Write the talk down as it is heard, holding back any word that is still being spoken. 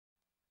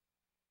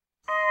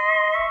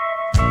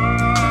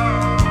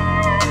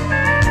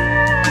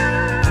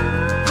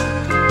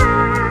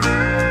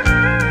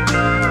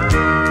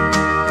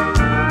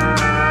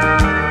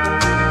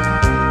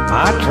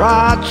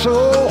tried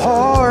so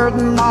hard,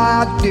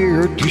 my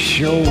dear, to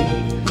show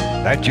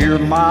that you're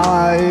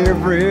my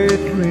every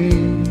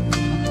dream.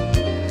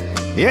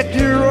 Yet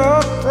you're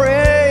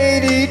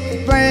afraid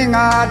each thing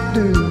I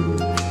do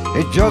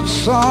is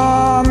just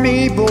some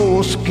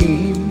evil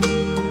scheme.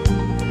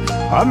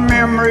 A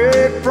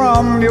memory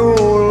from your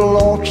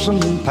Lawson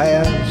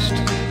past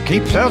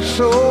keeps us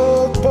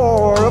so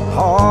far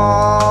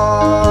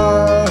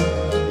apart.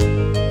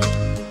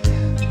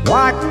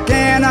 Why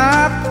can't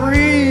I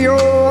free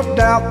your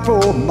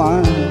doubtful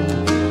mind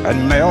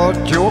and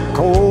melt your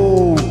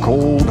cold,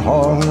 cold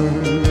heart?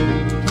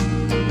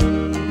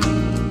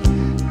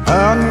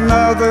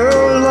 Another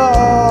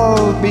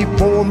love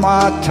before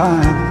my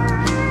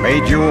time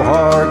made your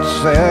heart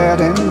sad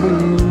and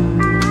blue,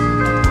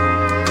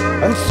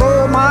 and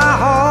so my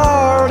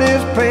heart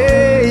is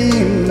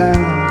paying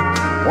now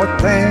for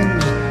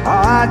things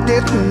I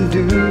didn't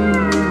do.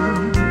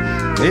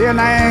 In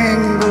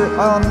anger,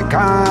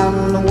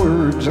 unkind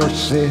words are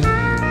said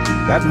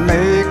that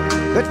make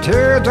the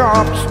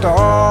teardrops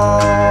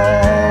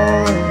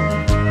start.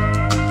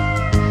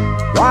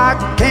 Why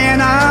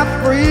can't I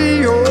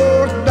free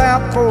your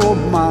doubtful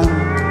mind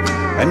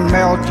and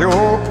melt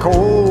your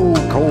cold,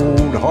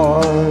 cold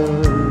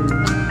heart?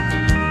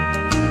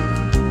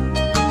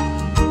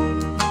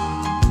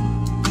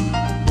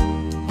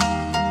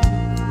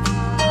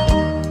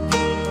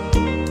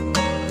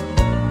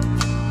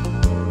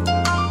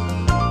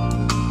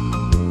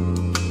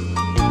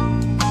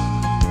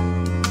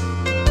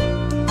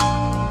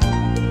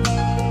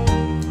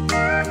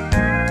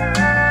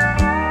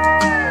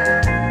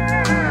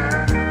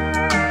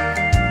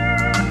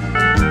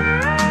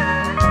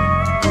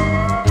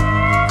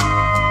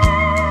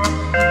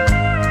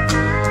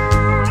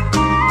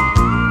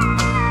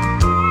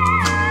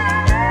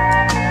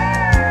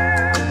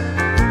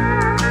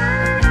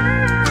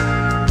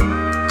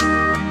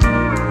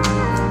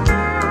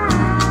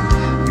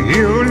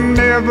 You'll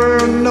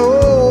never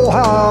know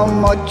how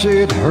much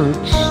it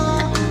hurts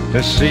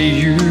to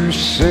see you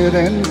sit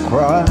and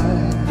cry.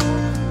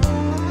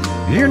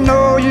 You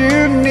know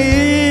you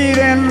need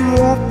and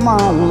want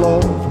my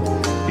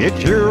love, yet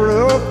you're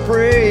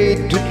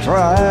afraid to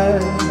try.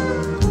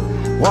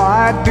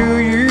 Why do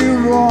you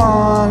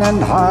run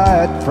and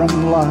hide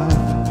from life?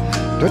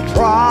 To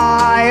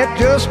try it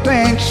just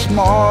ain't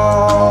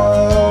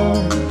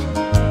smart.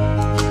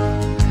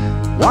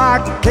 Why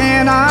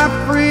can't I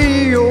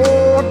free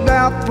your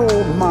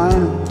doubtful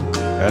mind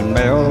and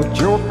melt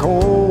your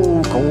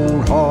cold,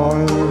 cold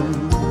heart?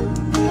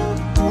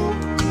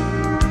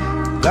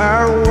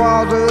 There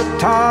was a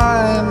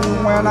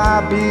time when I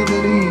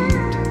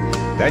believed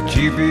that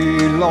you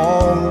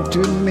belonged to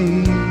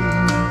me,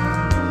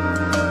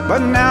 but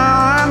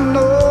now I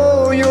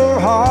know your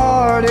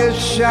heart is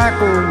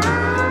shackled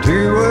to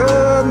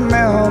a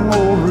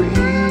memory.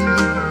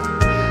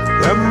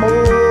 The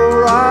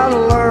more I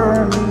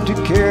learn to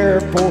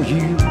care for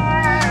you,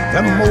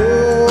 the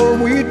more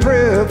we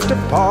drift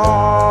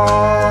apart.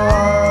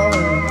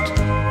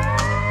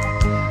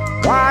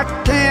 Why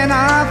can't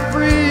I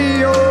free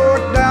your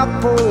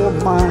doubtful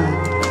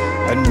mind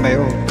and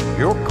melt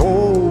your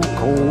cold,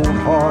 cold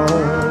heart?